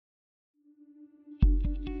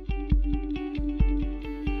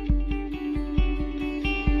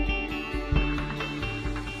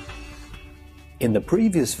In the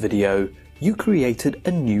previous video, you created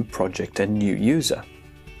a new project and new user.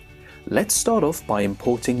 Let's start off by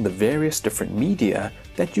importing the various different media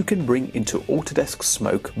that you can bring into Autodesk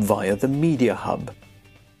Smoke via the Media Hub.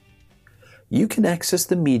 You can access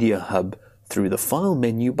the Media Hub through the File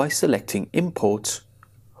menu by selecting Import,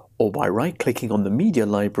 or by right-clicking on the Media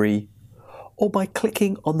Library, or by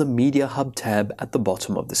clicking on the Media Hub tab at the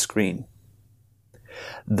bottom of the screen.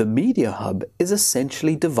 The Media Hub is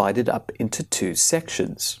essentially divided up into two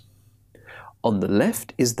sections. On the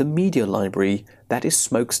left is the Media Library, that is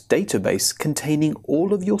Smoke's database containing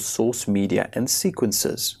all of your source media and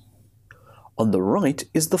sequences. On the right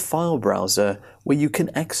is the File Browser, where you can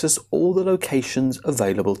access all the locations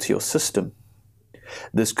available to your system.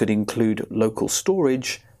 This could include local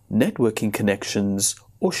storage, networking connections,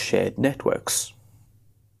 or shared networks.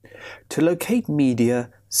 To locate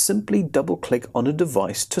media, simply double-click on a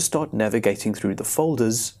device to start navigating through the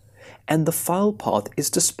folders, and the file path is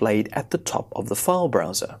displayed at the top of the file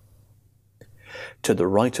browser. To the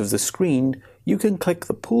right of the screen, you can click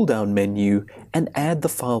the pull-down menu and add the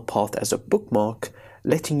file path as a bookmark,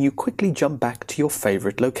 letting you quickly jump back to your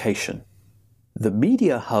favorite location. The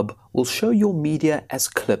Media Hub will show your media as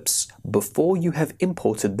clips before you have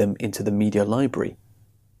imported them into the Media Library.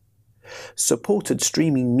 Supported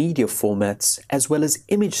streaming media formats as well as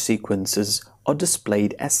image sequences are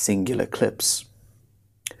displayed as singular clips.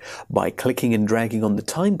 By clicking and dragging on the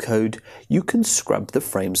timecode, you can scrub the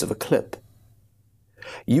frames of a clip.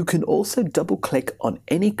 You can also double-click on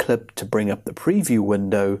any clip to bring up the preview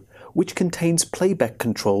window, which contains playback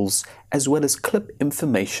controls as well as clip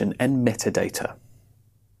information and metadata.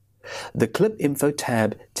 The Clip Info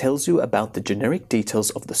tab tells you about the generic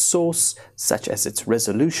details of the source, such as its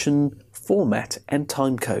resolution, format, and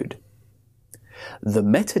timecode. The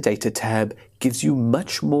Metadata tab gives you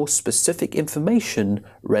much more specific information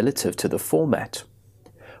relative to the format.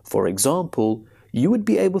 For example, you would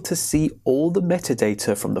be able to see all the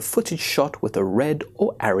metadata from the footage shot with a RED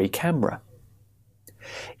or ARRI camera.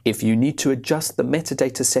 If you need to adjust the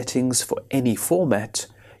metadata settings for any format,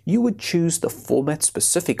 you would choose the Format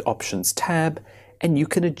Specific Options tab, and you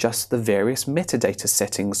can adjust the various metadata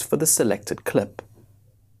settings for the selected clip.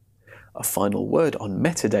 A final word on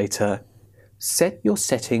metadata: set your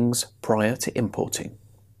settings prior to importing.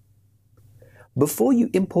 Before you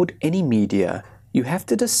import any media, you have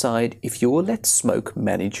to decide if you will let Smoke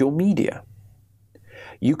manage your media.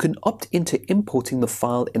 You can opt into importing the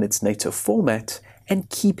file in its native format and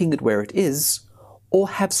keeping it where it is, or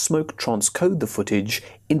have Smoke transcode the footage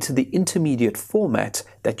into the intermediate format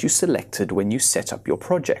that you selected when you set up your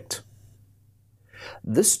project.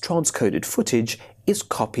 This transcoded footage is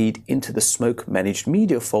copied into the Smoke Managed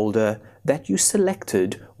Media folder that you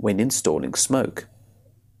selected when installing Smoke.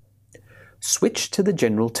 Switch to the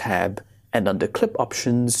General tab, and under Clip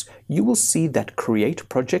Options, you will see that Create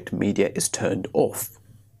Project Media is turned off.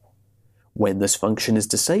 When this function is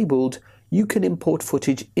disabled, you can import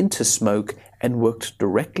footage into Smoke and work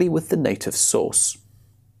directly with the native source.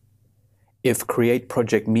 If Create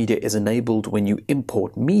Project Media is enabled when you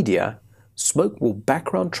import media, Smoke will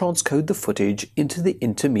background transcode the footage into the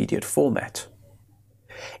intermediate format.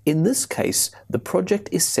 In this case, the project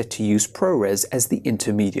is set to use ProRes as the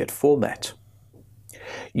intermediate format.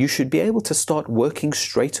 You should be able to start working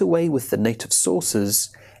straight away with the native sources,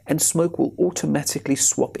 and Smoke will automatically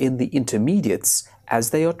swap in the intermediates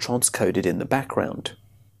as they are transcoded in the background.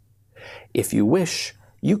 If you wish,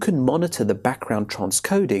 you can monitor the background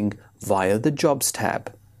transcoding via the Jobs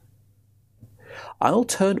tab. I'll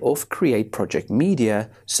turn off Create Project Media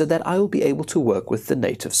so that I will be able to work with the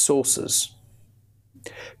native sources.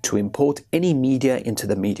 To import any media into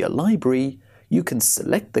the Media Library, you can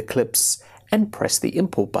select the clips and press the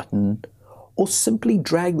Import button, or simply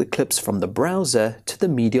drag the clips from the browser to the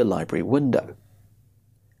Media Library window.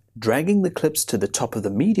 Dragging the clips to the top of the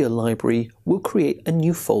Media Library will create a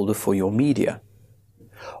new folder for your media.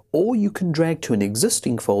 Or you can drag to an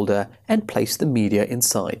existing folder and place the media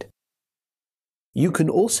inside. You can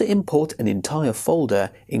also import an entire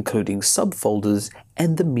folder, including subfolders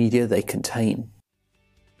and the media they contain.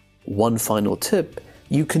 One final tip: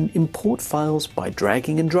 you can import files by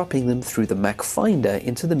dragging and dropping them through the Mac Finder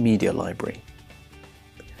into the Media Library.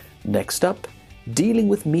 Next up, dealing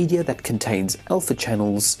with media that contains alpha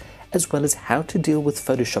channels, as well as how to deal with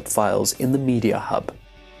Photoshop files in the Media Hub.